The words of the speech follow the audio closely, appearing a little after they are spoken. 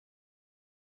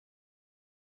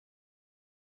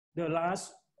The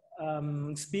last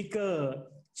speaker,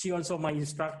 she also my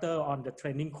instructor on the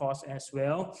training course as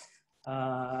well.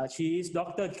 She is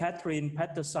Dr. Catherine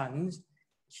Patterson.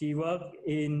 She worked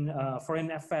in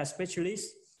Foreign Affairs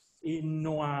Specialist in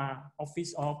NOAA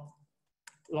Office of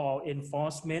Law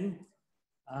Enforcement.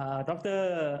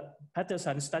 Dr.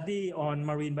 Patterson studied on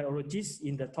marine biologists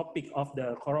in the topic of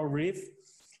the coral reef,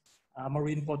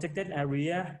 marine protected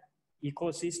area,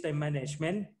 ecosystem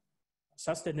management,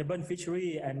 sustainable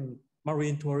fishery, and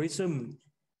marine tourism.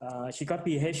 She got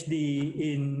PhD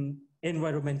in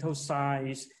environmental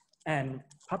science and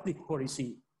public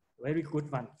policy. Very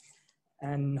good one.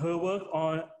 And her work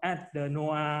at the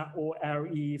NOAA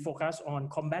ORE focused on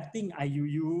combating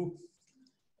IUU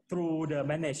through the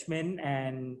management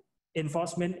and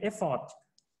enforcement effort,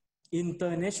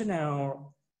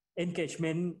 international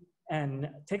engagement, and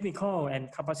technical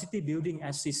and capacity building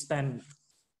assistance.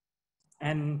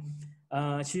 And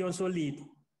she also lead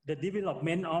the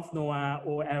development of NOAA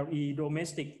ORE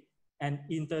domestic and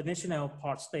international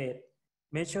port state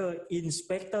measure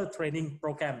inspector training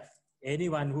program.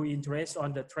 Anyone who is interested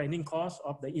on the training course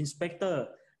of the inspector,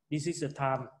 this is the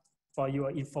time for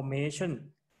your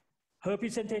information. Her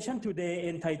presentation today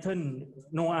entitled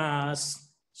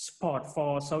NOAA's Support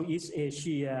for Southeast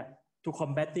Asia to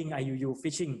Combating IUU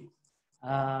Fishing.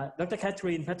 Dr.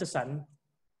 Catherine Patterson,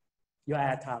 you are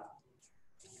at time.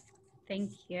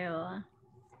 Thank you.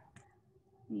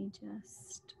 Let me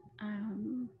just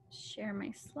share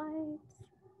my slides.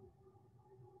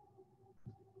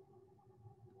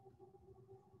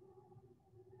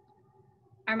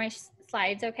 Are my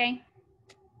slides okay?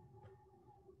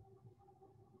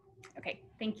 Okay,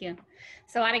 thank you.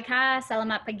 Sawadee ka,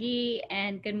 salamat pagi,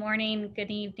 and good morning,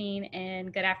 good evening,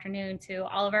 and good afternoon to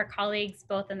all of our colleagues,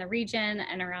 both in the region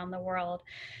and around the world.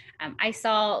 I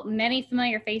saw many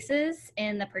familiar faces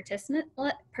in the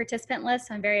participant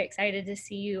list. I'm very excited to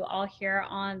see you all here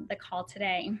on the call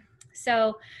today.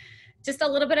 So just a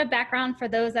little bit of background for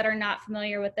those that are not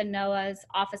familiar with the NOAA's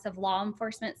Office of Law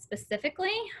Enforcement specifically.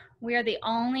 We are the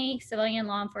only civilian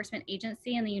law enforcement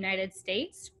agency in the United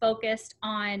States focused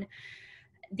on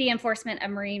the enforcement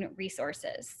of marine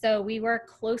resources. So we work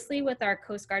closely with our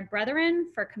Coast Guard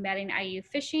brethren for combating IUU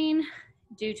fishing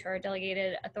due to our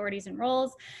delegated authorities and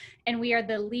roles. And we are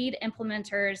the lead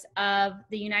implementers of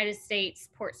the United States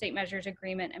Port State Measures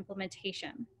Agreement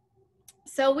implementation.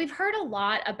 So we've heard a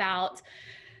lot about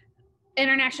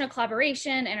international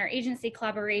collaboration, interagency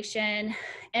collaboration,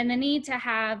 and the need to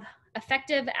have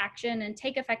effective action and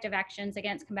take effective actions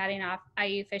against combating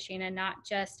IUU fishing and not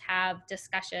just have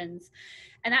discussions.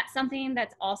 And that's something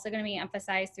that's also going to be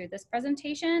emphasized through this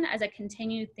presentation as a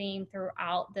continued theme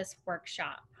throughout this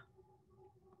workshop.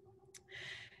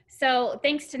 So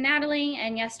thanks to Natalie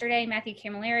and yesterday Matthew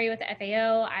Camilleri with the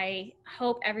FAO, I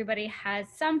hope everybody has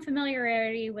some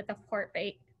familiarity with the Port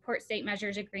State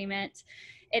Measures Agreement.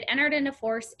 It entered into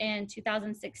force in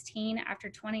 2016 after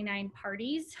 29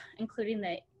 parties, including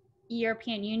the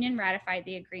European Union, ratified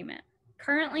the agreement.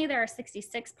 Currently, there are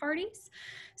 66 parties.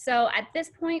 So at this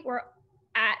point, we're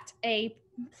at a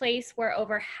place where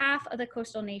over half of the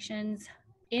coastal nations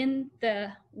in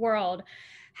the world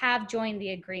have joined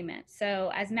the agreement.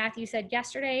 So as Matthew said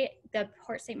yesterday, the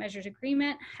Port State Measures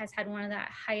Agreement has had one of the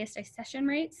highest accession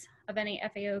rates of any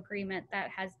FAO agreement that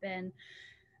has been,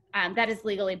 that is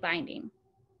legally binding.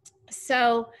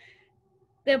 So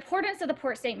the importance of the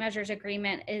Port State Measures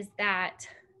Agreement is that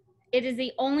it is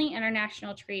the only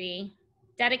international treaty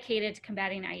dedicated to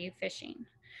combating IUU fishing.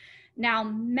 Now,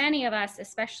 many of us,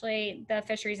 especially the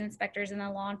fisheries inspectors and the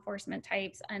law enforcement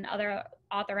types and other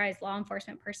authorized law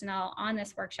enforcement personnel on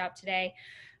this workshop today,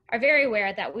 are very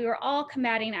aware that we were all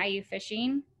combating IUU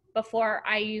fishing before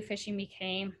IUU fishing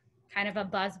became kind of a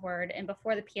buzzword and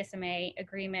before the PSMA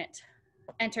agreement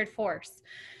entered force.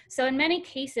 So in many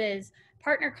cases,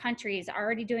 partner countries are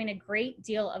already doing a great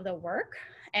deal of the work.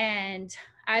 And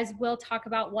as we'll talk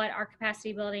about what our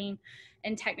capacity building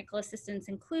and technical assistance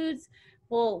includes,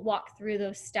 we'll walk through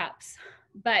those steps.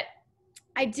 But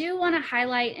I do want to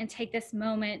highlight and take this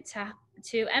moment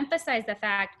to emphasize the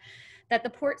fact that the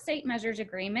Port State Measures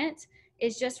Agreement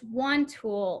is just one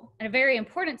tool, and a very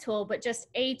important tool, but just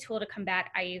a tool to combat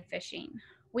IUU fishing.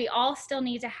 We all still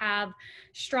need to have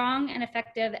strong and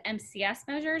effective MCS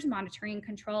measures, monitoring,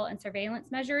 control, and surveillance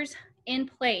measures in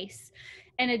place,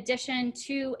 in addition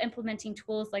to implementing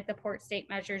tools like the Port State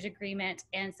Measures Agreement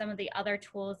and some of the other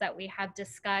tools that we have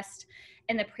discussed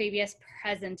in the previous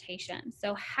presentation.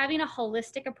 So having a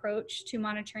holistic approach to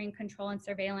monitoring, control, and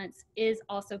surveillance is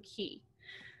also key.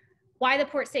 Why the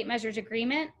Port State Measures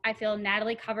Agreement? I feel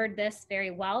Natalie covered this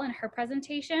very well in her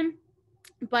presentation,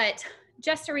 but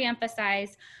just to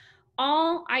reemphasize,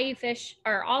 all IU fish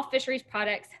or all fisheries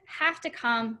products have to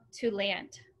come to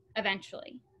land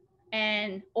eventually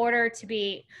in order to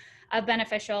be a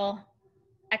beneficial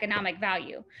economic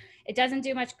value. It doesn't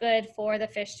do much good for the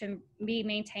fish to be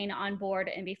maintained on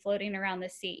board and be floating around the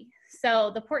sea.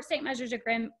 So the Port State Measures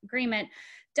Agreement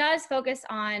does focus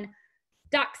on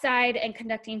dockside and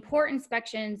conducting port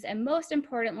inspections, and most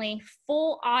importantly,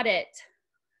 full audit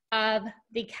of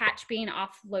the catch being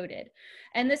offloaded.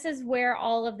 And this is where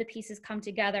all of the pieces come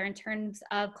together in terms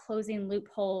of closing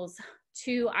loopholes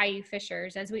to IU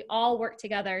fishers as we all work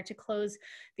together to close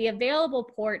the available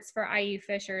ports for IU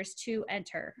fishers to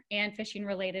enter and fishing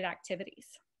related activities.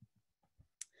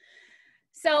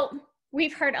 So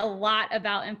we've heard a lot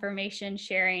about information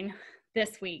sharing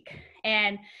this week.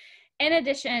 And in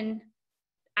addition,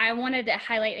 I wanted to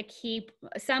highlight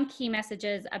some key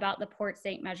messages about the Port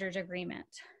State Measures Agreement.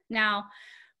 Now,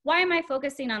 why am I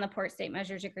focusing on the Port State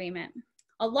Measures Agreement?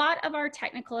 A lot of our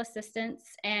technical assistance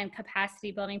and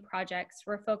capacity building projects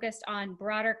were focused on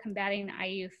broader combating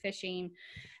IU fishing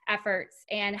efforts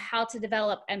and how to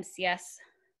develop MCS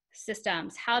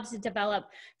systems, how to develop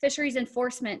fisheries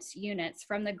enforcement units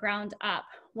from the ground up.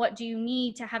 What do you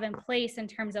need to have in place in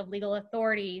terms of legal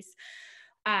authorities,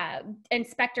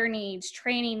 inspector needs,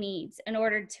 training needs in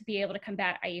order to be able to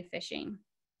combat IU fishing?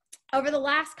 Over the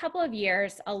last couple of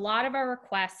years, a lot of our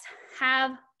requests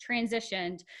have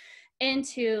transitioned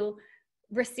into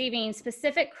receiving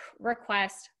specific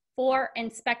requests for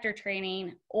inspector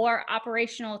training or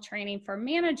operational training for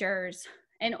managers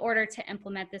in order to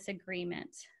implement this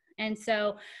agreement. And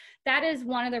so that is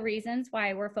one of the reasons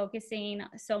why we're focusing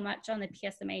so much on the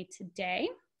PSMA today.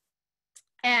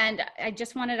 And I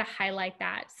just wanted to highlight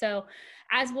that. So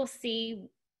as we'll see,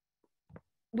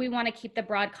 we want to keep the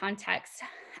broad context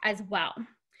as well.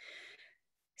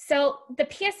 So the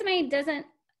PSMA doesn't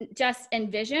just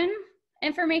envision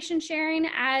information sharing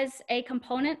as a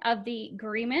component of the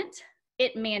agreement,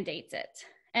 it mandates it.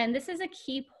 And this is a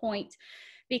key point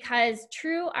because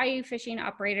true IU fishing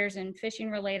operators and fishing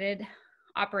related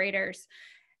operators,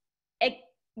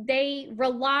 they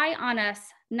rely on us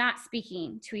not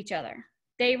speaking to each other.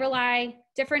 They rely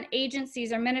different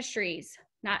agencies or ministries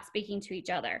not speaking to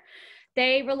each other.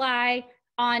 They rely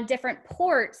on different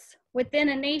ports within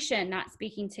a nation not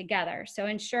speaking together. So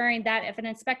ensuring that if an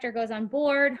inspector goes on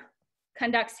board,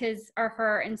 conducts his or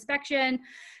her inspection,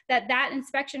 that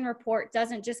inspection report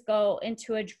doesn't just go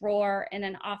into a drawer in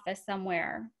an office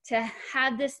somewhere. To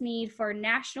have this need for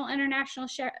national, international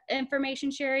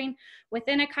information sharing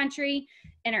within a country,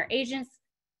 interagency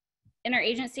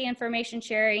information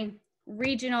sharing,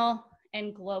 regional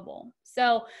and global.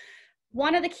 So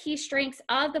one of the key strengths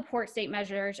of the Port State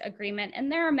Measures Agreement,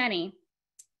 and there are many,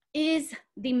 is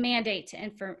the mandate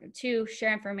to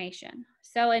share information.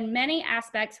 So in many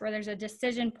aspects where there's a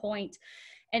decision point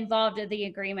involved in the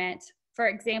agreement, for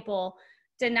example,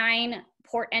 denying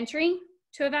port entry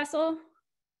to a vessel,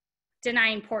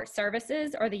 denying port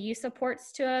services or the use of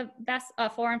ports to a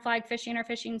foreign flag fishing or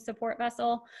fishing support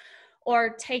vessel,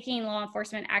 or taking law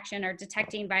enforcement action or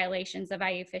detecting violations of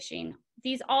IU fishing.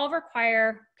 These all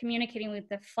require communicating with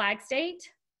the flag state,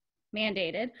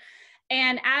 mandated,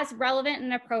 and as relevant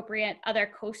and appropriate, other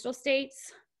coastal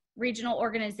states, regional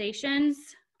organizations.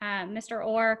 Mr.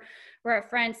 Orr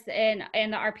referenced in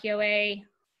the RPOA,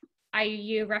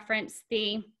 IUU referenced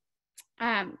the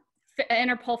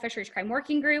Interpol Fisheries Crime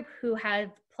Working Group, who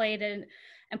have played an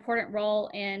important role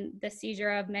in the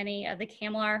seizure of many of the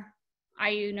CAMLAR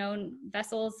IU known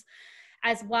vessels,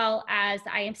 as well as the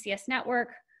IMCS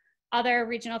network, other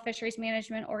regional fisheries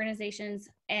management organizations,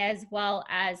 as well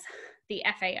as the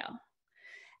FAO.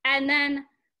 And then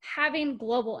having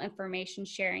global information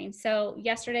sharing. So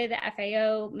yesterday, the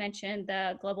FAO mentioned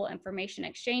the global information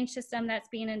exchange system that's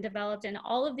being developed, and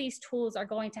all of these tools are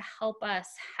going to help us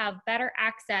have better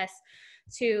access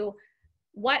to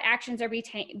what actions are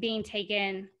being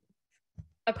taken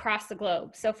across the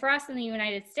globe. So for us in the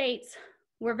United States,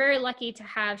 we're very lucky to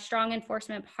have strong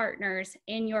enforcement partners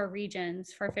in your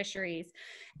regions for fisheries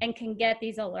and can get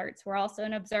these alerts. We're also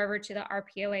an observer to the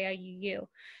RPOA IUU.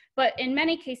 But in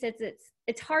many cases,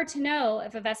 it's hard to know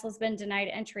if a vessel's been denied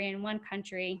entry in one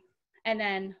country and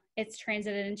then it's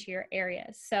transited into your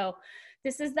areas. So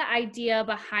this is the idea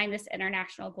behind this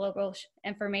international global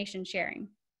information sharing.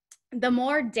 The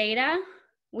more data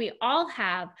we all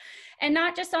have, and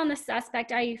not just on the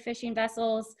suspect IU fishing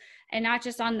vessels and not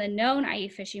just on the known IU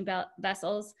fishing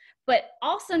vessels, but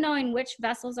also knowing which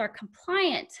vessels are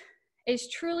compliant is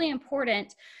truly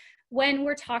important when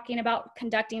we're talking about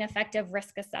conducting effective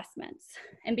risk assessments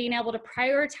and being able to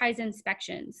prioritize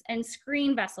inspections and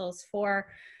screen vessels for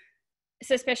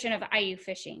suspicion of IUU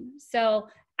fishing. So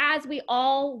as we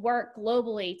all work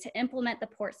globally to implement the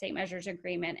Port State Measures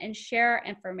Agreement and share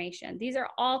information, these are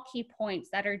all key points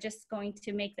that are just going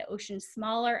to make the ocean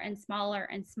smaller and smaller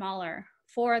and smaller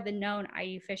for the known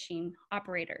IUU fishing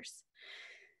operators.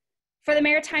 For the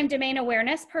maritime domain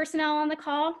awareness personnel on the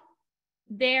call,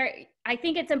 I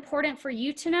think it's important for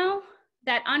you to know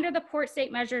that under the Port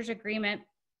State Measures Agreement,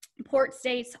 port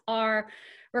states are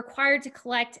required to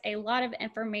collect a lot of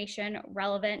information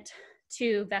relevant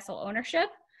to vessel ownership,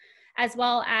 as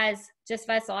well as just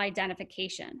vessel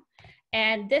identification.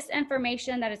 And this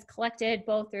information that is collected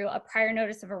both through a prior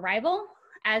notice of arrival,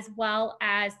 as well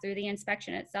as through the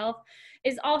inspection itself,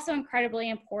 is also incredibly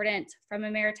important from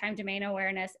a maritime domain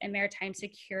awareness and maritime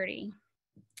security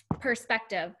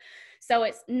perspective. So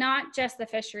it's not just the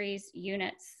fisheries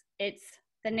units, it's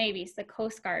the navies, the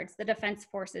coast guards, the defense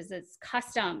forces, it's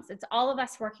customs, it's all of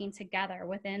us working together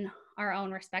within our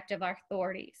own respective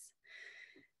authorities.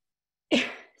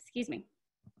 Excuse me.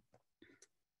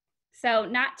 So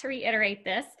not to reiterate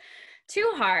this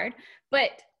too hard,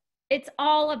 but it's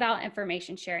all about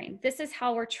information sharing. This is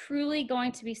how we're truly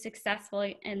going to be successful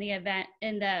in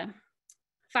the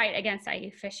fight against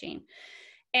IUU fishing.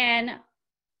 And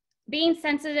being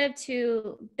sensitive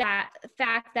to that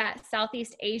fact that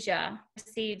Southeast Asia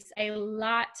receives a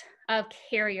lot of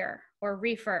carrier or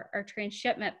reefer or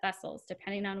transshipment vessels,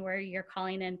 depending on where you're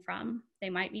calling in from. They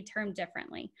might be termed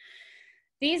differently.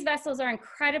 These vessels are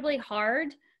incredibly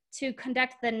hard to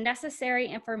conduct the necessary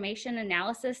information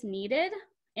analysis needed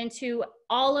into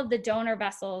all of the donor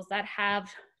vessels that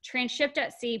have transshipped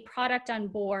at sea product on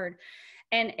board.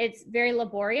 And it's very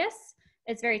laborious,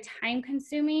 it's very time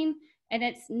consuming, and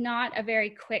it's not a very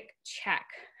quick check.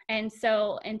 And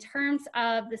so in terms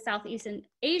of the Southeast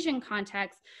Asian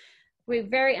context, we're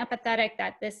very empathetic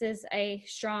that this is a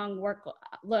strong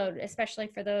workload, especially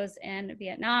for those in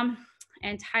Vietnam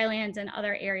and Thailand and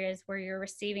other areas where you're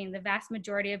receiving the vast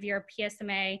majority of your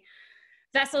PSMA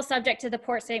vessels subject to the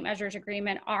Port State Measures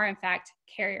Agreement are in fact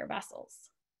carrier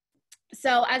vessels.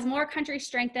 So as more countries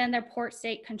strengthen their port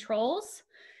state controls,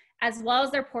 as well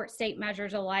as their port state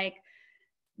measures alike,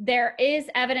 there is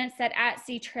evidence that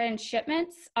at-sea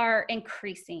transshipments are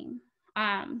increasing,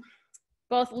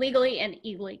 both legally and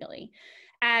illegally,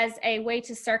 as a way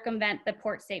to circumvent the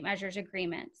Port State Measures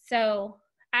Agreement. So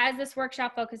as this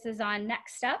workshop focuses on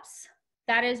next steps,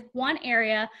 that is one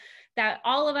area that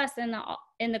all of us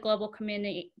in the global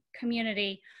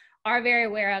community are very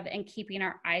aware of and keeping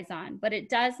our eyes on. But it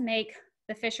does make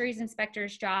the fisheries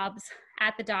inspectors' jobs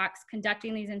at the docks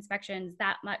conducting these inspections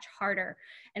that much harder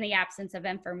in the absence of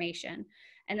information.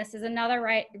 And this is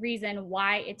another reason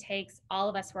why it takes all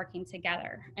of us working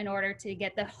together in order to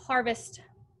get the harvest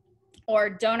or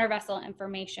donor vessel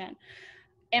information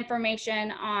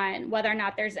on whether or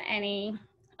not there's any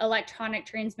electronic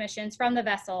transmissions from the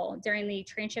vessel during the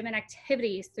transshipment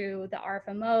activities through the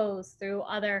RFMOs, through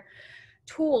other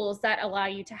tools that allow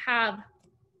you to have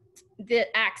the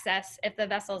access if the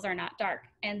vessels are not dark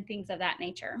and things of that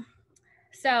nature.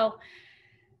 So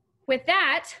with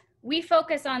that, we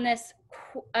focus on this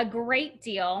a great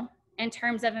deal in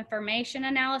terms of information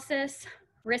analysis,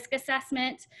 risk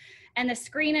assessment, and the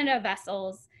screening of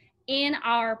vessels in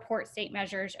our Port State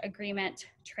Measures Agreement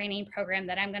training program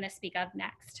that I'm going to speak of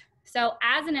next. So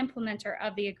as an implementer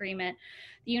of the agreement,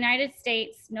 the United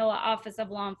States NOAA Office of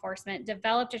Law Enforcement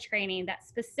developed a training that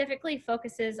specifically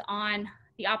focuses on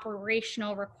the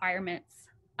operational requirements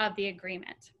of the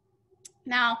agreement.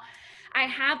 Now, I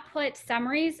have put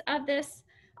summaries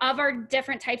of our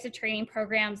different types of training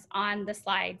programs on the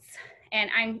slides, and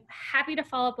I'm happy to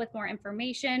follow up with more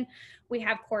information. We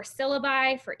have course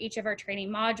syllabi for each of our training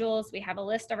modules. We have a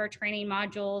list of our training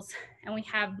modules, and we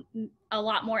have a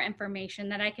lot more information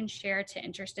that I can share to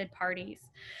interested parties.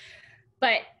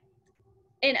 But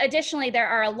additionally, there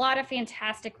are a lot of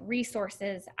fantastic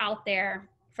resources out there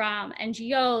from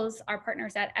NGOs, our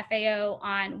partners at FAO,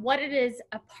 on what it is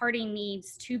a party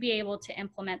needs to be able to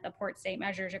implement the Port State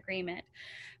Measures Agreement.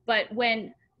 But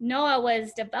when NOAA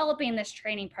was developing this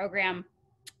training program,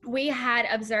 we had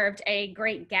observed a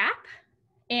great gap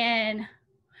in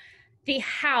the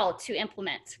how to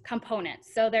implement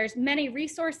components. So there's many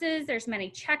resources, there's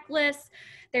many checklists,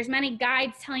 there's many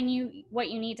guides telling you what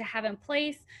you need to have in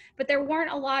place, but there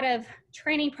weren't a lot of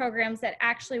training programs that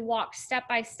actually walked step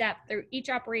by step through each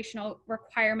operational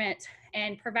requirement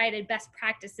and provided best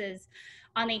practices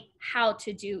on the how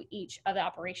to do each of the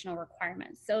operational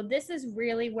requirements. So this is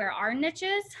really where our niche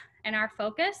is and our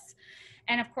focus.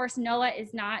 And of course, NOAA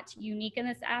is not unique in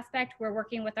this aspect. We're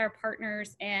working with our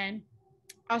partners in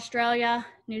Australia,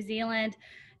 New Zealand,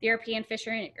 the European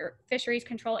Fisheries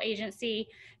Control Agency,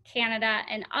 Canada,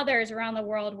 and others around the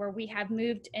world, where we have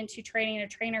moved into training and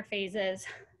trainer phases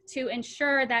to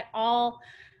ensure that all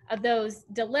of those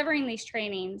delivering these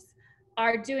trainings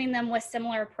are doing them with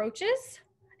similar approaches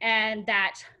and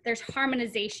that there's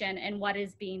harmonization in what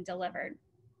is being delivered.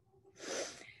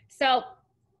 So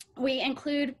we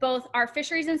include both our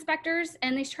fisheries inspectors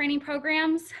in these training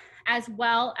programs, as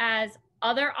well as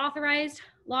other authorized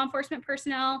law enforcement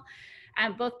personnel.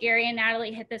 Both Gary and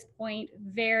Natalie hit this point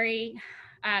very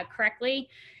correctly.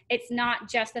 It's not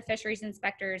just the fisheries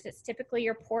inspectors. It's typically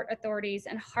your port authorities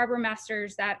and harbor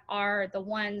masters that are the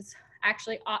ones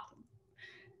actually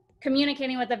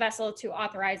communicating with the vessel to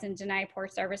authorize and deny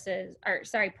port services, or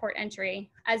sorry, port entry,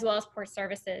 as well as port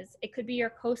services. It could be your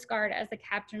Coast Guard as the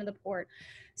captain of the port.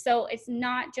 So it's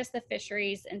not just the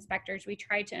fisheries inspectors. We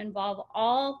try to involve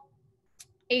all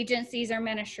agencies or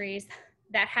ministries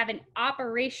that have an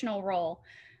operational role,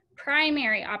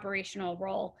 primary operational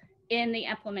role in the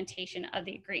implementation of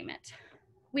the agreement.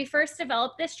 We first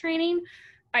developed this training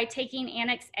by taking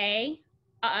Annex Annex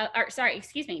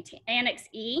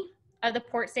E of the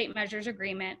Port State Measures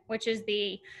Agreement, which is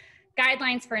the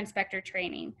guidelines for inspector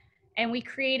training. And we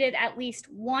created at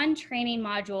least one training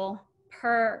module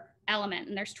per element,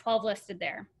 and there's 12 listed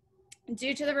there.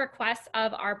 Due to the requests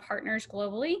of our partners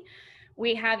globally,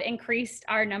 we have increased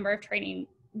our number of training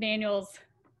manuals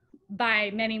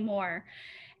by many more.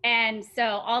 And so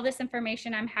all this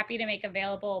information I'm happy to make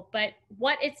available, but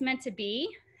what it's meant to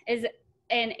be is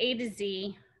an A to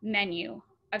Z menu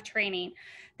of training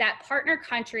that partner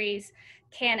countries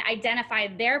can identify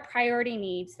their priority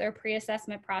needs, their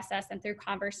pre-assessment process, and through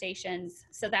conversations,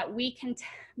 so that we can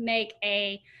make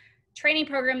a training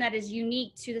program that is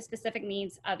unique to the specific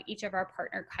needs of each of our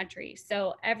partner countries.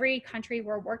 So every country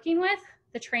we're working with,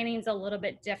 the training's a little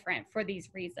bit different for these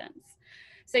reasons.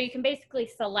 So you can basically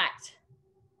select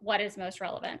what is most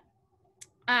relevant.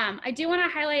 I do want to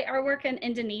highlight our work in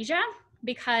Indonesia,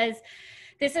 because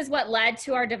this is what led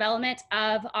to our development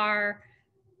of our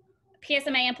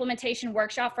PSMA implementation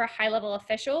workshop for high-level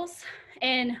officials.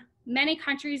 In many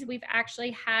countries, we've actually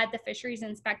had the fisheries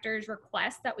inspectors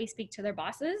request that we speak to their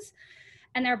bosses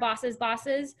and their bosses'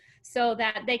 bosses, so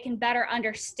that they can better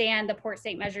understand the Port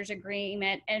State Measures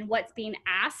Agreement and what's being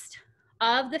asked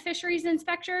of the fisheries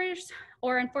inspectors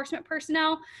or enforcement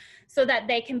personnel, so that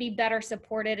they can be better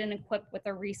supported and equipped with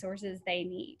the resources they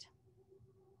need.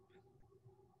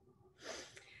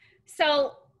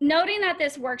 So noting that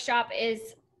this workshop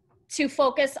is to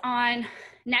focus on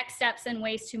next steps and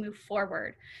ways to move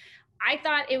forward, I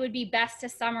thought it would be best to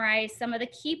summarize some of the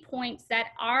key points that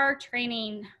our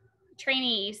trainees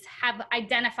have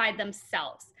identified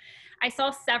themselves. I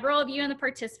saw several of you in the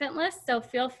participant list, so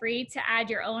feel free to add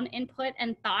your own input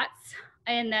and thoughts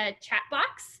in the chat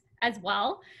box as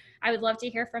well. I would love to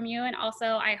hear from you, and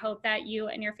also I hope that you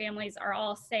and your families are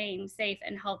all staying safe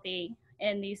and healthy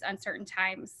in these uncertain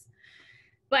times.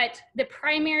 But the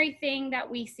primary thing that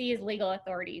we see is legal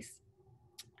authorities,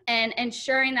 and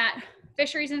ensuring that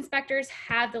fisheries inspectors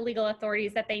have the legal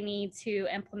authorities that they need to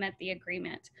implement the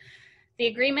agreement. The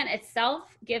agreement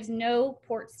itself gives no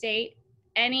port state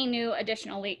any new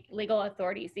additional legal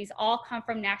authorities. These all come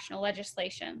from national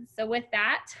legislation. So with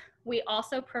that, we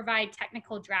also provide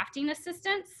technical drafting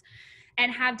assistance,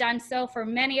 and have done so for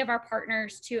many of our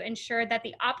partners to ensure that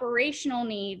the operational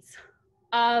needs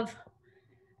of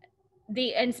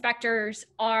the inspectors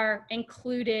are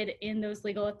included in those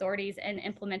legal authorities and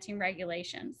implementing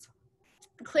regulations.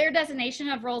 Clear designation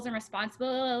of roles and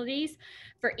responsibilities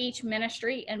for each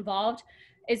ministry involved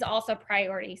is also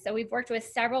priority. So we've worked with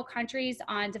several countries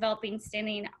on developing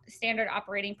standard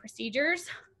operating procedures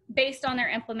based on their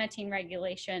implementing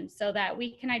regulations, so that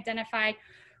we can identify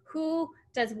who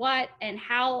does what and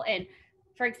how. And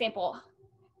for example,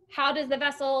 how does the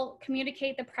vessel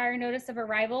communicate the prior notice of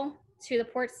arrival to the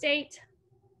port state?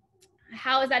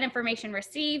 How is that information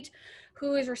received?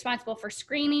 Who is responsible for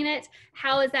screening it?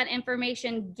 How is that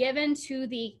information given to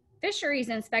the fisheries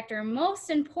inspector, most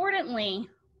importantly,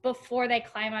 before they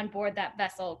climb on board that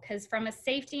vessel? Because from a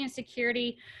safety and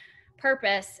security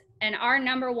purpose, and our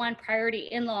number one priority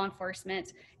in law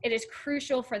enforcement, it is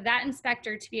crucial for that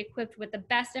inspector to be equipped with the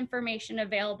best information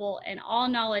available and all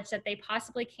knowledge that they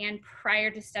possibly can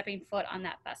prior to stepping foot on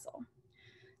that vessel.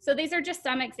 So these are just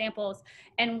some examples,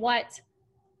 and what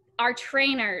our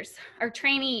trainees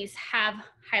have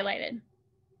highlighted.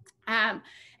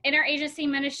 Interagency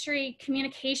ministry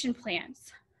communication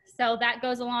plans. So that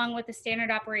goes along with the standard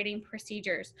operating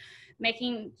procedures,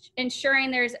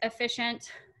 ensuring there's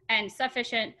efficient and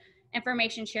sufficient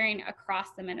information sharing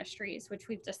across the ministries, which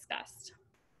we've discussed.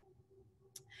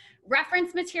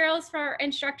 Reference materials for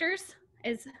instructors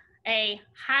is a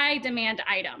high demand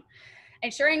item.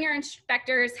 Ensuring your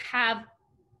inspectors have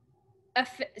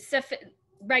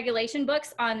regulation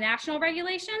books on national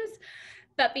regulations,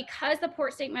 but because the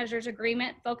Port State Measures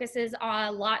Agreement focuses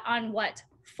a lot on what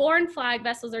foreign flag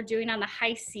vessels are doing on the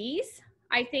high seas,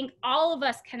 I think all of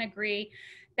us can agree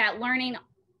that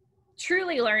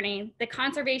truly learning the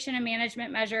conservation and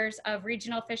management measures of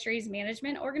regional fisheries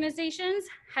management organizations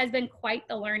has been quite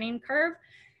the learning curve,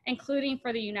 including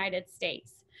for the United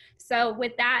States. So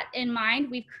with that in mind,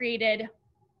 we've created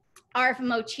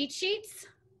RFMO cheat sheets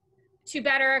to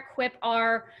better equip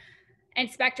our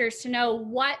inspectors to know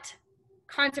what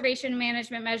conservation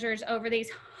management measures over these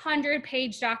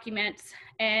 100-page documents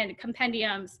and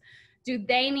compendiums do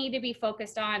they need to be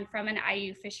focused on from an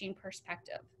IUU fishing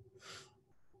perspective.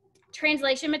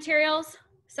 Translation materials,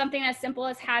 something as simple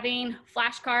as having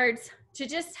flashcards to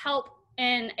just help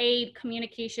and aid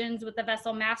communications with the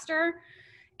vessel master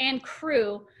and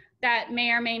crew that may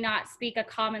or may not speak a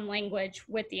common language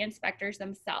with the inspectors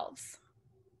themselves.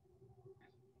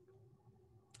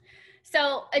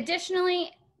 So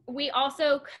additionally, we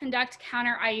also conduct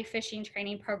counter IUU fishing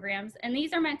training programs, and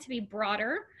these are meant to be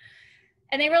broader,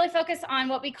 and they really focus on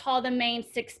what we call the main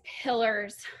 6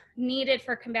 pillars needed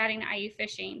for combating IUU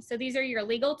fishing. So these are your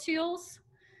legal tools.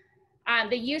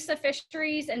 The use of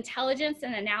fisheries intelligence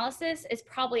and analysis is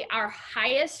probably our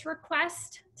highest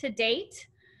request to date.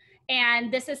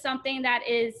 And this is something that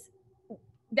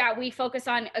we focus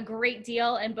on a great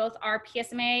deal in both our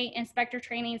PSMA inspector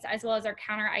trainings as well as our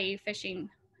counter IUU fishing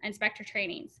inspector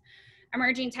trainings.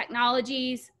 Emerging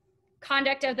technologies,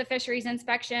 conduct of the fisheries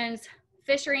inspections,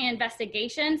 fishery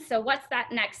investigations. So what's that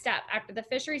next step? After the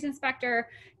fisheries inspector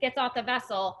gets off the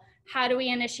vessel, how do we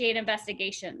initiate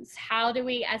investigations? How do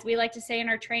we, as we like to say in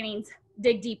our trainings,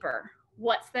 dig deeper?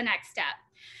 What's the next step?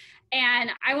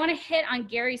 And I want to hit on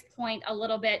Gary's point a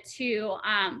little bit too,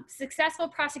 successful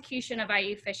prosecution of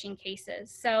IUU fishing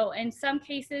cases. So in some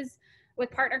cases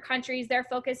with partner countries, their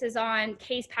focus is on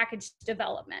case package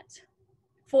development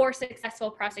for successful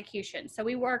prosecution. So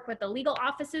we work with the legal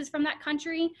offices from that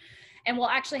country, and we'll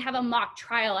actually have a mock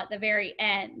trial at the very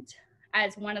end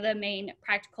as one of the main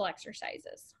practical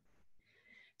exercises.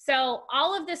 So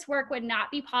all of this work would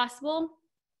not be possible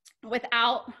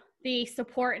without the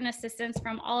support and assistance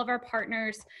from all of our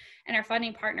partners and our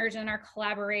funding partners and our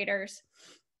collaborators.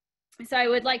 So I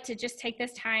would like to just take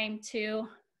this time to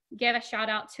give a shout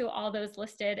out to all those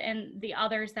listed and the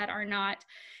others that are not,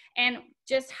 and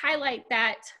just highlight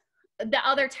that the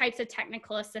other types of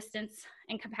technical assistance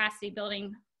and capacity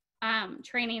building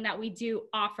training that we do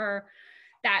offer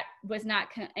that was not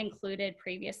included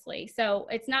previously. So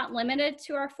it's not limited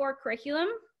to our 4 curriculum.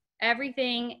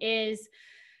 Everything is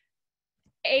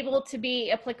able to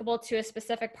be applicable to a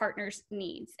specific partner's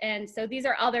needs. And so these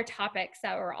are other topics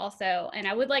that were also, and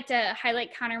I would like to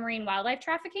highlight counter marine wildlife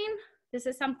trafficking. This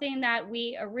is something that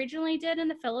we originally did in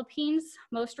the Philippines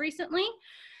most recently,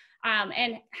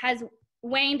 and has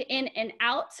waned in and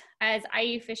out as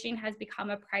IUU fishing has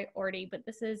become a priority, but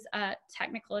this is a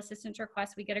technical assistance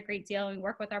request. We get a great deal and we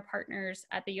work with our partners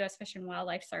at the U.S. Fish and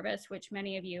Wildlife Service, which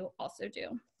many of you also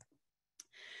do.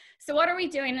 So what are we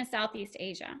doing in Southeast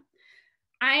Asia?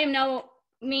 I am no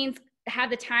means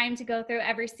have the time to go through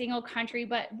every single country,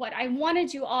 but what I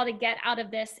wanted you all to get out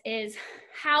of this is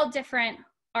how different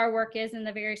our work is in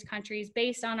the various countries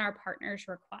based on our partners'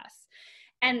 requests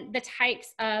and the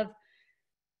types of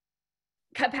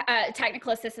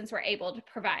technical assistance we're able to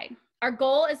provide. Our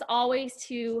goal is always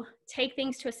to take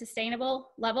things to a sustainable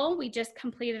level. We just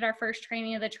completed our first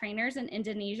training of the trainers in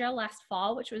Indonesia last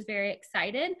fall, which was very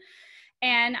excited.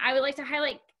 And I would like to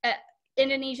highlight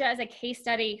Indonesia as a case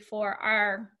study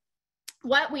for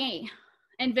what we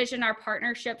envision our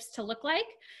partnerships to look like.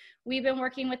 We've been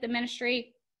working with the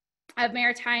Ministry of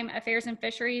Maritime Affairs and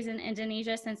Fisheries in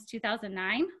Indonesia since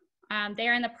 2009. They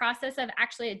are in the process of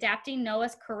actually adapting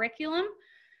NOAA's curriculum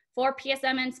for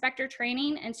PSM inspector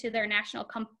training into their national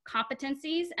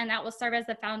competencies, and that will serve as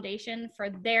the foundation for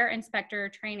their inspector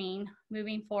training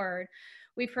moving forward.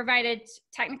 We've provided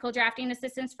technical drafting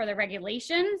assistance for the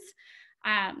regulations,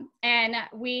 and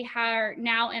we are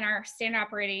now in our standard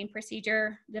operating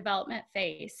procedure development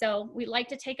phase. So we like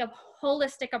to take a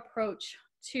holistic approach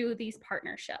to these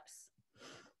partnerships.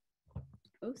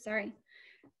 Oh, sorry.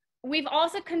 We've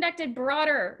also conducted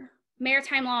broader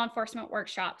maritime law enforcement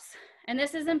workshops. And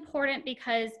this is important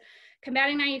because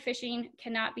combating IUU fishing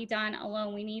cannot be done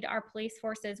alone. We need our police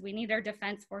forces, we need our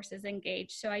defense forces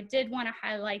engaged. So I did want to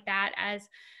highlight that, as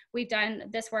we've done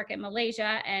this work in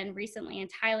Malaysia and recently in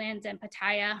Thailand and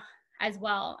Pattaya as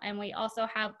well. And we also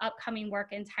have upcoming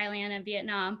work in Thailand and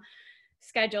Vietnam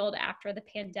scheduled after the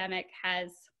pandemic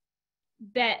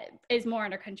is more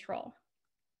under control.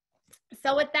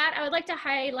 So with that, I would like to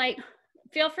highlight,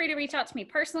 feel free to reach out to me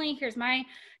personally. Here's my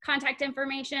contact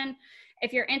information.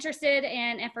 If you're interested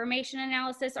in information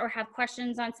analysis or have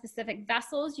questions on specific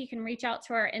vessels, you can reach out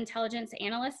to our intelligence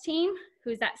analyst team,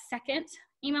 who's that second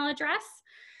email address.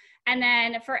 And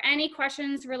then for any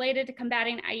questions related to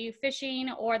combating IUU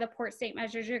fishing or the Port State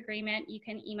Measures Agreement, you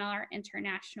can email our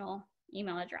international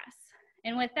email address.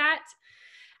 And with that,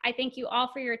 I thank you all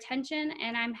for your attention,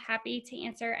 and I'm happy to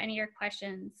answer any of your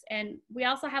questions. And we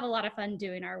also have a lot of fun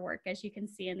doing our work, as you can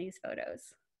see in these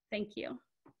photos. Thank you.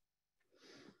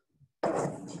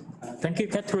 Thank you,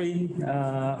 Catherine,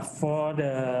 for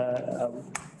the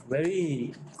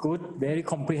very good, very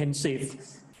comprehensive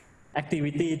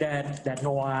activity that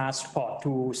NOAA support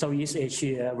to Southeast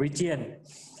Asia region.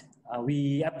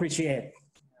 We appreciate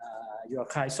your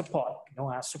kind support,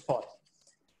 NOAA support.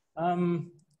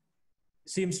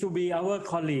 Seems to be our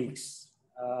colleagues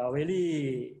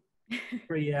really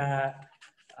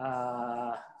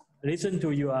listen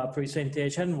to your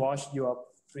presentation, watch your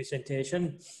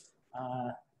presentation.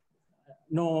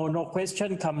 No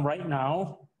question come right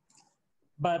now,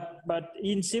 but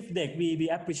in SEAFDEC we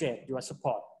appreciate your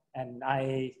support, and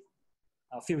I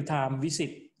a few times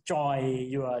join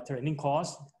your training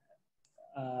course.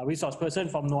 Resource person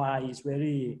from NOAA is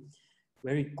very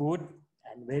good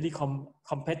and very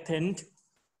competent.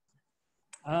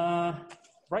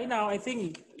 Right now I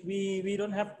think we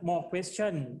don't have more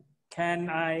questions. Can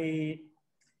I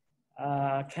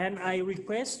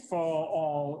request for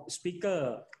all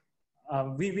speakers?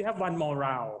 We have one more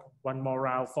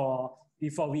round for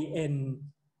before we end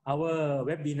our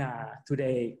webinar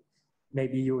today,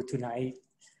 maybe you tonight.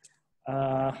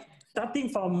 Starting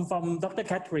from Dr.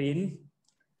 Catherine,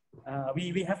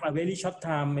 we have a very short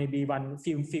time, maybe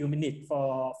few minutes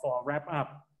for wrap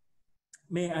up.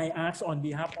 May I ask on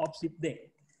behalf of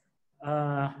SEAFDEC,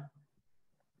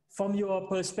 from your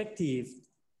perspective,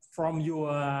 from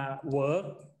your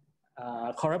work,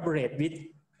 collaborate with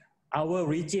our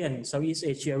region, Southeast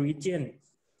Asia region,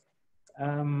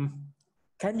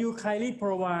 can you kindly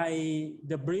provide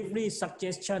the briefly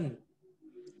suggestion,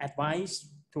 advice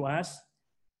to us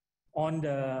on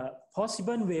the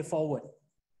possible way forward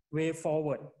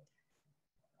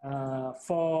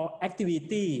for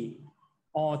activity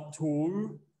or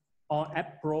tool or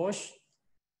approach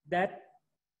that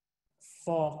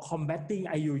for combating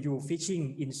IUU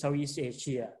fishing in Southeast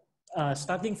Asia,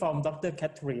 starting from Dr.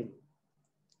 Catherine.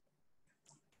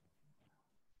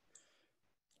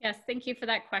 Yes, thank you for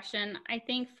that question. I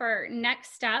think for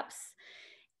next steps,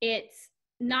 it's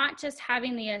not just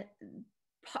having the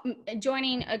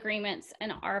joining agreements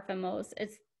and RFMOs,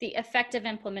 it's the effective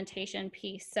implementation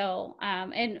piece. So,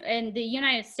 and the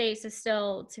United States is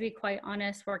still, to be quite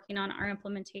honest, working on our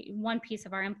implementation, one piece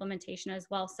of our implementation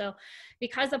as well. So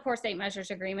because the Port State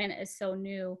Measures Agreement is so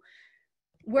new,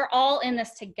 we're all in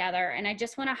this together. And I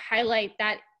just want to highlight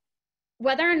that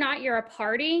whether or not you're a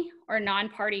party or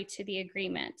non-party to the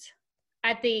agreement,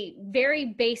 at the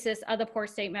very basis of the Port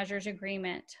State Measures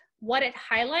Agreement, what it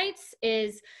highlights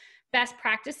is best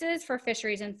practices for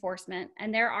fisheries enforcement.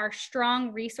 And there are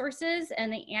strong resources in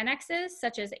the annexes,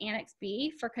 such as Annex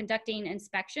B, for conducting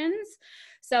inspections.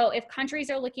 So if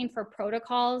countries are looking for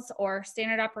protocols or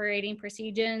standard operating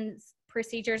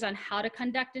procedures on how to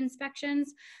conduct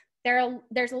inspections,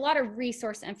 there's a lot of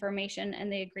resource information in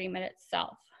the agreement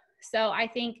itself. So I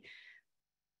think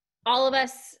all of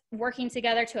us working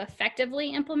together to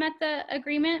effectively implement the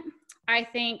agreement, I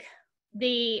think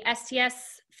the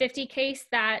STS 50 case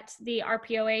that the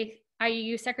RPOA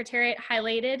IUU Secretariat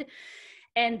highlighted,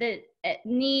 and the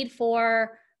need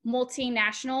for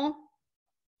multinational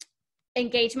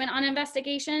engagement on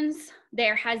investigations.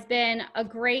 There has been a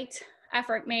great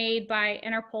effort made by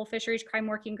Interpol Fisheries Crime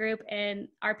Working Group and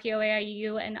RPOA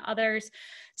IUU and others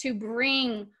to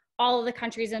bring all of the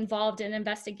countries involved in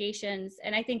investigations.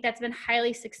 And I think that's been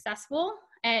highly successful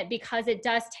because it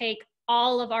does take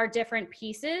all of our different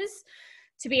pieces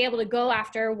to be able to go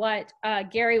after what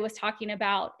Gary was talking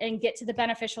about and get to the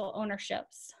beneficial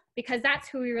ownerships, because that's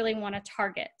who we really want to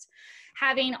target.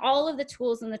 Having all of the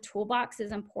tools in the toolbox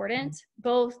is important,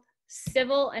 both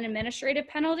civil and administrative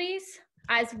penalties,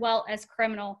 as well as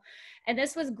criminal. And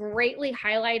this was greatly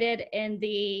highlighted in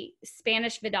the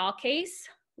Spanish Vidal case,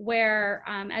 where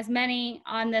as many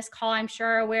on this call I'm sure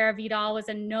are aware, Vidal was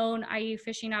a known IUU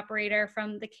fishing operator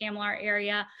from the Kevlar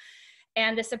area.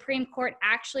 And the Supreme Court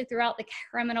actually threw out the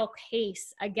criminal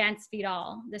case against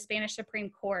Vidal, the Spanish Supreme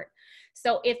Court.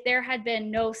 So if there had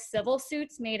been no civil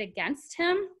suits made against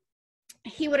him,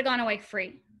 he would have gone away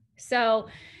free. So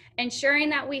ensuring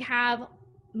that we have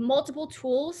multiple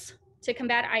tools to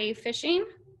combat IUU fishing,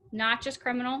 not just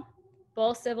criminal,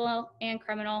 both civil and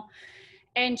criminal,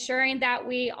 ensuring that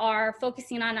we are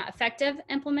focusing on effective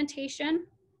implementation.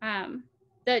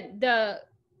 The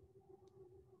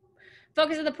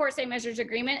focus of the Port State Measures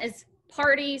Agreement is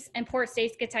parties and port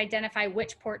states get to identify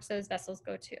which ports those vessels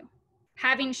go to.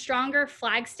 Having stronger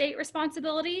flag state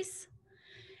responsibilities,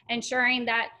 ensuring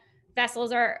that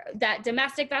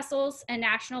domestic vessels and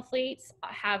national fleets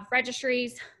have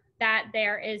registries, that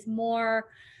there is more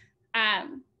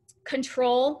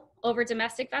control over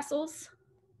domestic vessels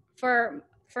for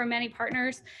many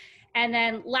partners. And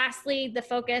then lastly, the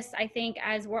focus, I think,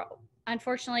 as we're,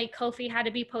 unfortunately, COFI had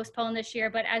to be postponed this year,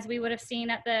 but as we would have seen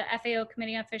at the FAO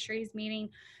Committee on Fisheries meeting,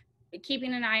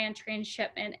 keeping an eye on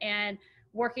transshipment and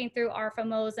working through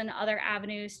RFMOs and other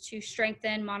avenues to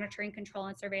strengthen monitoring, control,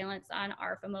 and surveillance on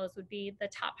RFMOs would be the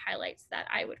top highlights that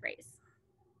I would raise.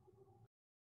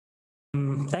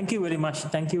 Thank you very much.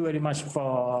 Thank you very much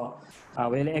for a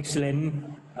very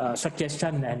excellent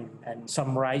suggestion and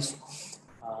summarize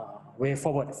way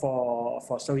forward for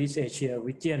Southeast Asia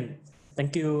region.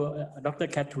 Thank you, Dr.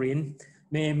 Catherine.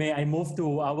 May I move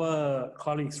to our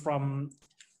colleagues from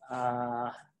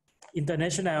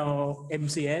International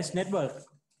MCS Network.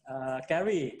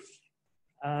 Gary,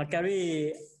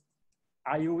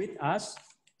 are you with us,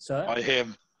 sir? I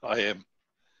am.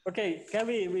 Okay,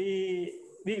 Gary,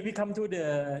 we come to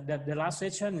the last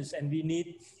sessions and we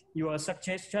need your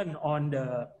suggestion on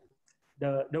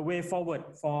the way forward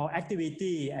for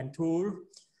activity and tool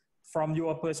from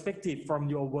your perspective, from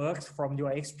your work, from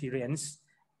your experience,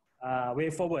 way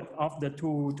forward of the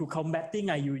to combating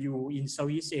IUU in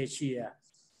Southeast Asia.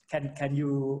 Can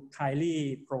you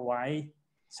kindly provide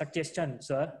suggestions,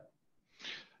 sir?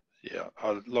 Yeah,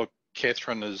 look,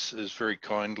 Catherine has very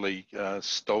kindly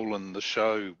stolen the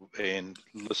show and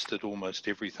listed almost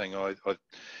everything I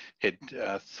had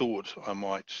thought I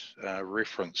might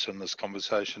reference in this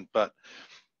conversation. But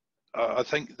I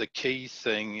think the key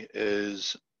thing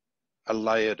is a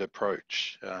layered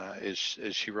approach. As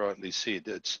she rightly said,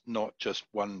 it's not just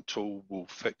one tool will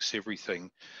fix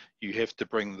everything. You have to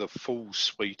bring the full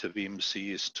suite of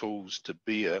MCS tools to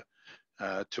bear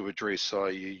to address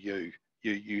IUU.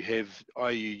 You have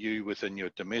IUU within your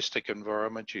domestic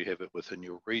environment, you have it within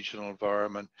your regional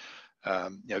environment.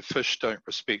 You know, fish don't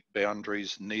respect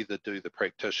boundaries, neither do the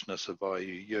practitioners of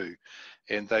IUU.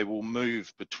 And they will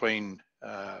move between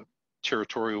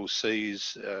territorial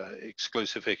seas,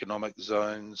 exclusive economic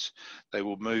zones. They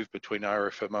will move between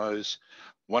RFMOs.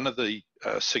 One of the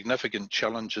significant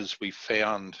challenges we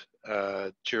found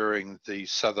during the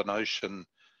Southern Ocean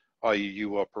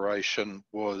IUU operation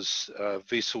was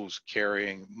vessels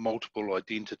carrying multiple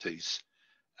identities.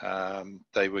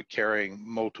 They were carrying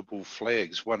multiple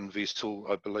flags. One vessel,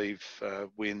 I believe,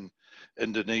 when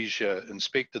Indonesia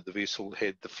inspected the vessel,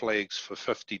 had the flags for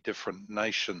 50 different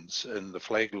nations in the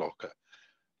flag locker.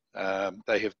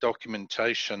 They have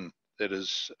documentation that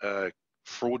is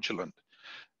fraudulent.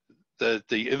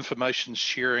 The information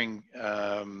sharing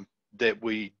that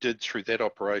we did through that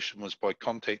operation was by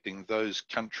contacting those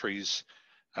countries,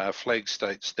 flag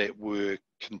states that were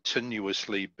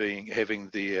continuously having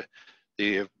their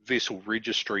vessel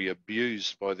registry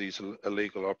abused by these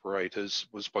illegal operators,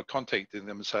 was by contacting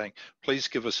them and saying, please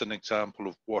give us an example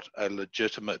of what a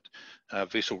legitimate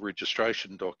vessel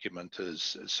registration document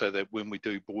is, so that when we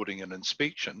do boarding and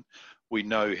inspection, we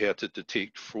know how to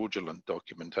detect fraudulent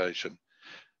documentation.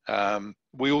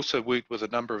 We also worked with a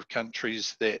number of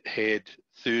countries that had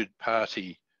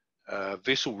third-party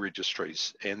vessel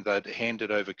registries, and they'd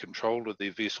handed over control of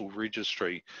their vessel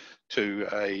registry to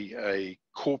a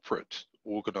corporate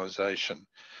organisation.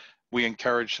 We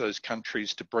encourage those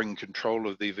countries to bring control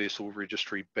of their vessel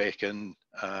registry back in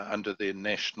under their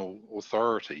national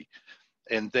authority,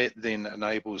 and that then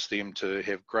enables them to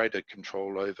have greater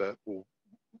control over, well,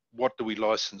 what do we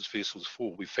license vessels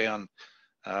for? We found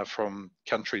from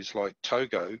countries like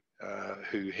Togo,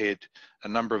 who had a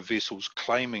number of vessels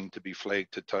claiming to be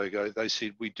flagged to Togo, they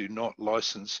said, we do not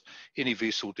license any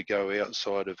vessel to go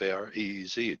outside of our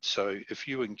EEZ. So if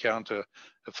you encounter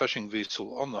a fishing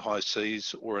vessel on the high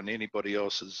seas or in anybody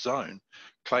else's zone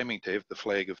claiming to have the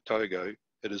flag of Togo,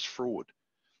 it is fraud.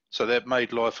 So that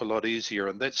made life a lot easier,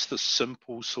 and that's the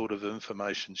simple sort of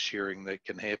information sharing that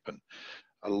can happen.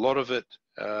 A lot of it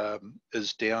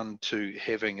is down to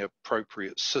having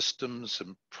appropriate systems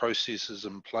and processes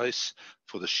in place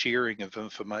for the sharing of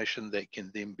information that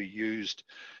can then be used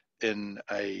in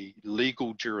a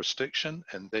legal jurisdiction,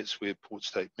 and that's where Port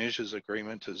State Measures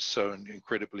Agreement is so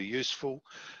incredibly useful.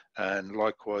 And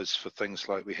likewise for things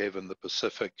like we have in the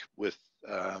Pacific with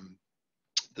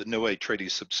the NOAA Treaty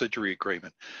Subsidiary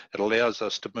Agreement. It allows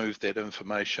us to move that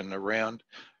information around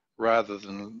rather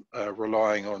than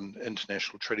relying on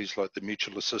international treaties like the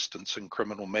Mutual Assistance in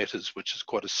Criminal Matters, which is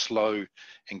quite a slow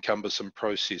and cumbersome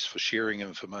process for sharing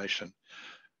information.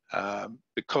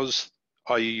 Because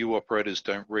IUU operators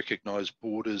don't recognise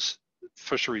borders,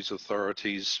 fisheries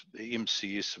authorities,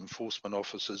 MCS enforcement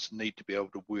officers need to be able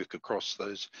to work across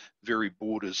those very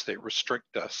borders that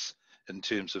restrict us in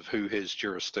terms of who has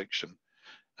jurisdiction.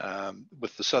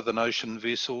 With the Southern Ocean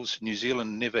vessels, New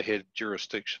Zealand never had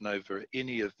jurisdiction over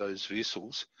any of those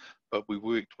vessels, but we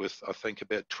worked with, I think,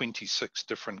 about 26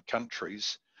 different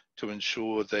countries to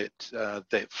ensure that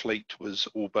that fleet was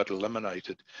all but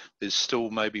eliminated. There's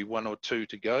still maybe one or two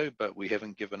to go, but we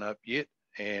haven't given up yet.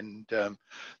 And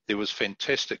there was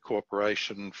fantastic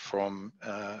cooperation from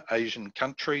Asian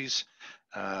countries,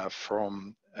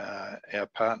 from our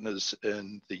partners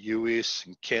in the US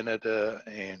and Canada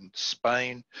and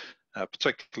Spain,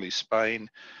 particularly Spain.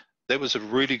 That was a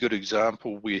really good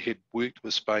example. We had worked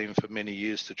with Spain for many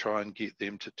years to try and get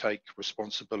them to take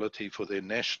responsibility for their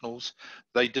nationals.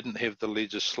 They didn't have the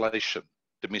legislation,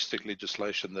 domestic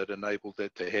legislation, that enabled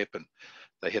that to happen.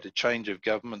 They had a change of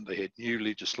government, they had new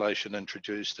legislation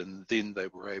introduced, and then they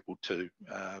were able to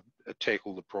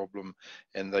tackle the problem,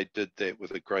 and they did that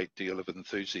with a great deal of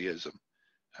enthusiasm.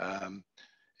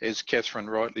 As Catherine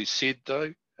rightly said,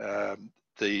 though,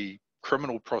 the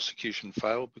criminal prosecution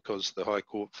failed because the High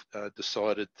Court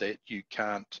decided that you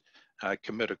can't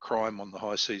commit a crime on the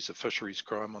high seas, a fisheries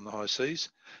crime on the high seas.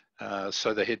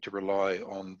 So they had to rely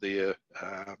on their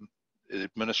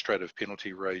administrative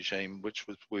penalty regime, which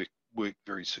was worked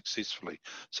very successfully.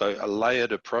 So a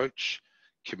layered approach,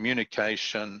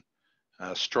 communication,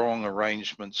 strong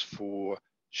arrangements for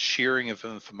sharing of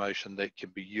information that can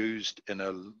be used in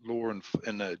a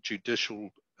in a judicial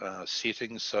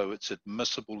setting, so it's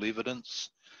admissible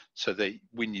evidence, so that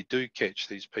when you do catch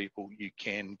these people, you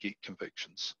can get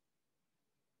convictions.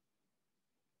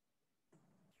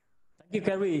 Thank you,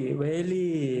 Gary.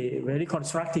 Very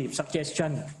constructive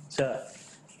suggestion, sir.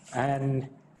 And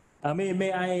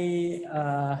may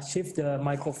I shift the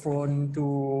microphone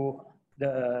to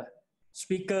the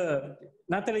speaker,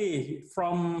 Natalie,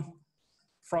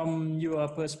 from your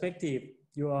perspective,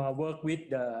 your work with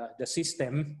the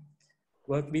system,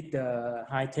 work with the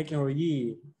high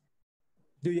technology.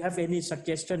 Do you have any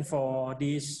suggestion for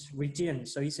this region,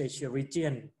 Southeast Asia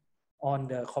region, on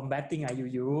the combating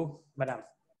IUU, Madam?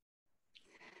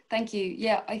 Thank you.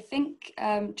 Yeah, I think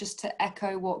just to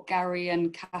echo what Gary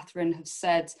and Catherine have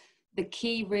said, the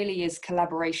key really is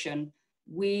collaboration.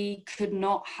 We could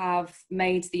not have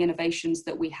made the innovations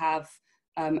that we have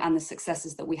and the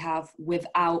successes that we have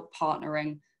without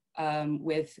partnering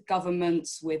with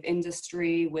governments, with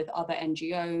industry, with other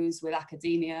NGOs, with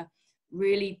academia,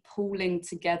 really pooling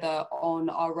together on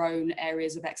our own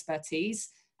areas of expertise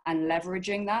and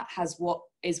leveraging that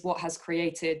is what has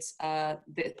created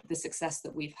the success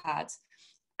that we've had.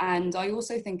 And I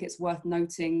also think it's worth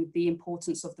noting the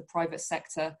importance of the private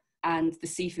sector and the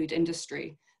seafood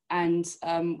industry. And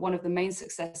one of the main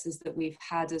successes that we've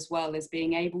had as well is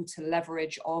being able to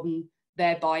leverage on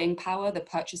their buying power, the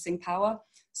purchasing power,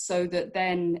 so that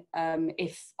then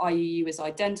if IUU is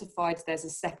identified, there's a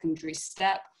secondary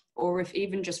step, or if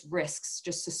even just risks,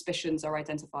 just suspicions are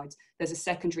identified, there's a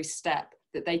secondary step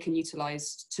that they can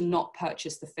utilize to not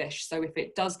purchase the fish. So if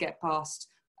it does get past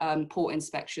port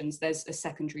inspections, there's a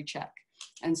secondary check.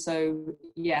 And so,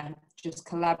 yeah, just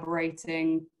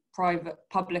collaborating,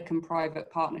 public and private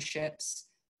partnerships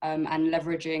and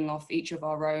leveraging off each of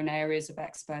our own areas of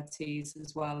expertise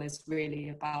as well is really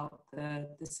about the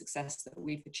success that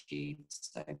we've achieved.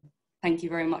 So thank you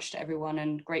very much to everyone,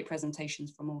 and great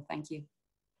presentations from all. Thank you.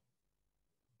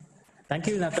 Thank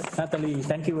you, Natalie.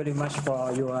 Thank you very much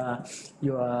for your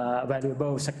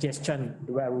valuable suggestion.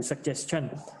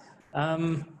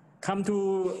 Come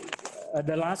to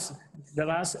the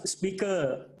last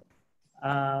speaker,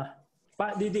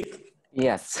 Pak Didik.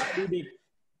 Yes. Pak Didik.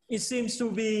 It seems to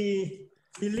be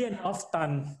billion of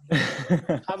tons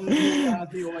coming to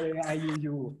RPOA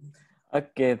IUU.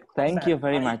 Okay, thank you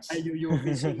very much. IUU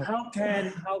fishing. How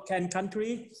can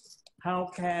country,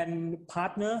 how can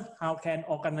partner, how can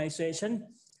organization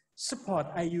support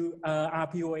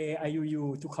RPOA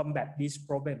IUU to combat this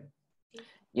problem?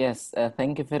 Yes,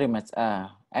 thank you very much.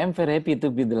 I'm very happy to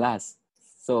be the last.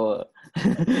 So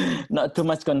not too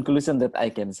much conclusion that I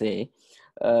can say,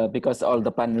 because all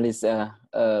the panelists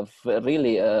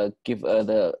really give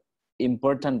the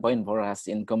important point for us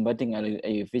in combating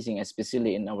IUU fishing,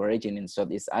 especially in our region in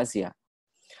Southeast Asia.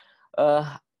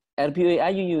 RPOA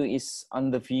IUU is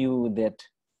on the view that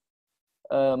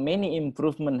many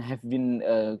improvements have been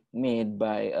made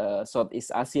by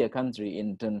Southeast Asia country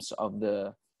in terms of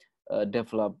the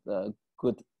developed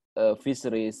good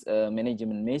fisheries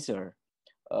management measure.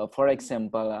 For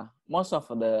example, most of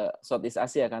the Southeast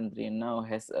Asia country now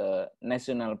has a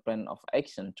national plan of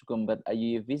action to combat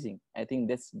IUU fishing. I think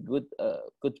that's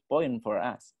good point for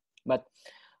us. But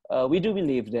we do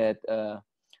believe that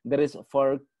there is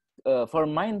four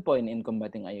main points in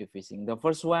combating IUU fishing. The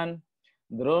first one,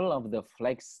 the role of the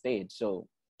flag state. So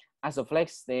as a flag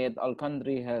state, all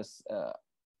country has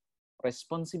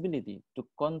responsibility to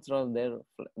control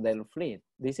their fleet.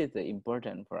 This is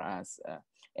important for us.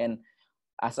 And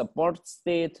as a port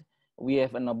state, we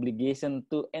have an obligation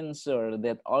to ensure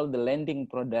that all the landing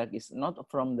product is not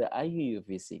from the IUU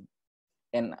fishing.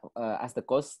 And as the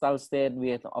coastal state, we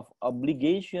have an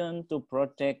obligation to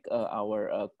protect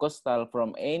our coastal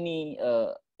from any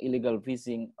illegal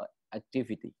fishing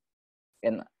activity.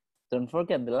 And don't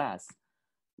forget the last,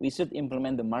 we should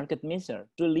implement the market measure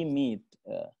to limit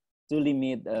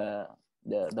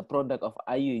the product of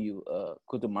IUU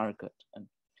go to market.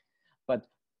 But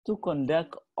to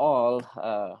conduct all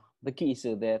the key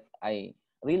issue that I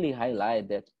really highlight,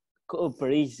 that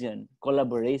collaboration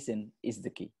is the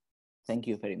key. Thank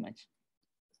you very much.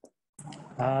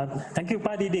 Thank you,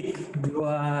 Pak Didik.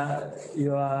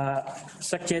 Your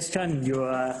suggestion,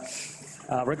 your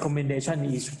recommendation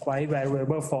is quite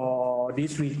valuable for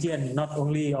this region, not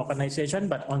only organization,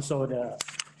 but also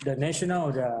the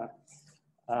national, the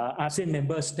ASEAN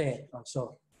member state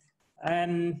also.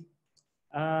 And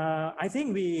I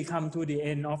think we come to the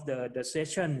end of the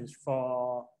sessions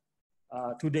for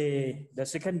today, the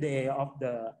second day of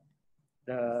the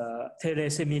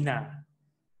teleseminar.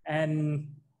 And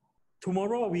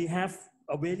tomorrow we have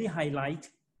a very highlight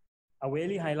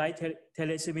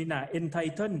teleseminar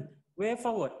entitled Way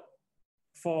Forward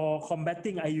for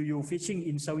Combating IUU Fishing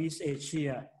in Southeast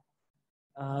Asia.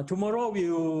 Tomorrow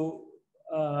we'll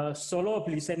solo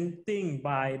presenting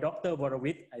by Dr.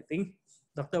 Warawit, I think.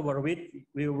 Dr. Warawit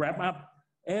will wrap up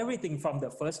everything from the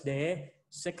first day,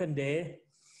 second day,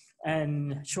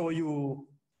 and show you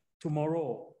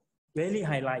tomorrow. Very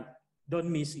highlight, don't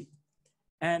miss it.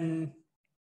 And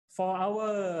for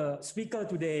our speaker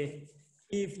today,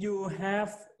 if you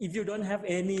don't have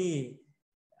any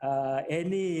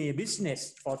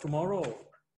business for tomorrow,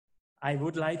 I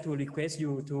would like to request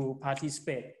you to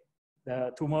participate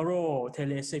the tomorrow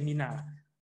teleseminar.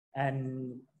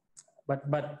 And but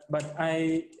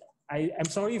I'm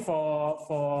sorry for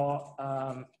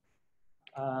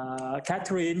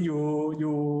Catherine,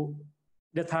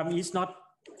 the time is not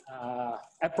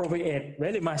appropriate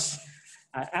very much.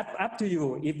 Up to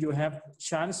you. If you have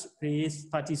chance, please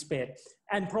participate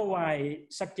and provide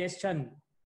suggestion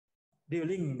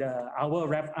during our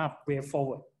wrap up way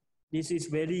forward. This is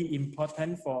very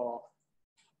important for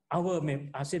our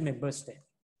ASEAN member state.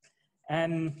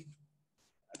 And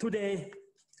today,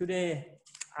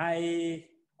 I,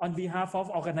 on behalf of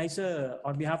organizer,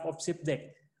 on behalf of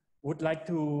SEAFDEC, would like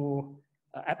to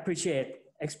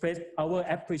express our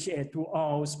appreciation to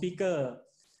all speakers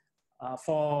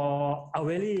for a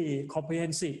very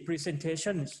comprehensive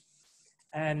presentations.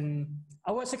 And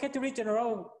our Secretary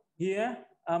General here,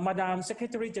 Madam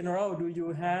Secretary General, do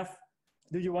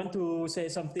you want to say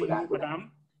something,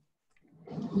 Madam?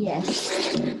 Yes,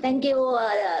 thank you,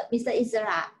 Mr.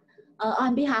 Isra.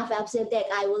 On behalf of SEAFDEC,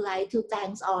 I would like to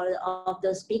thank all of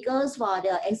the speakers for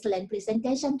the excellent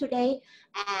presentation today.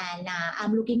 And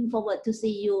I'm looking forward to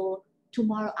see you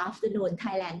tomorrow afternoon,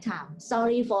 Thailand time.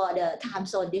 Sorry for the time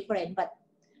zone difference, but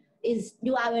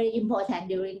you are very important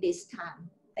during this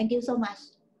time. Thank you so much.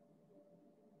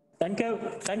 Thank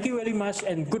you very much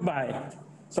and goodbye.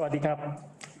 สวัสดีครับ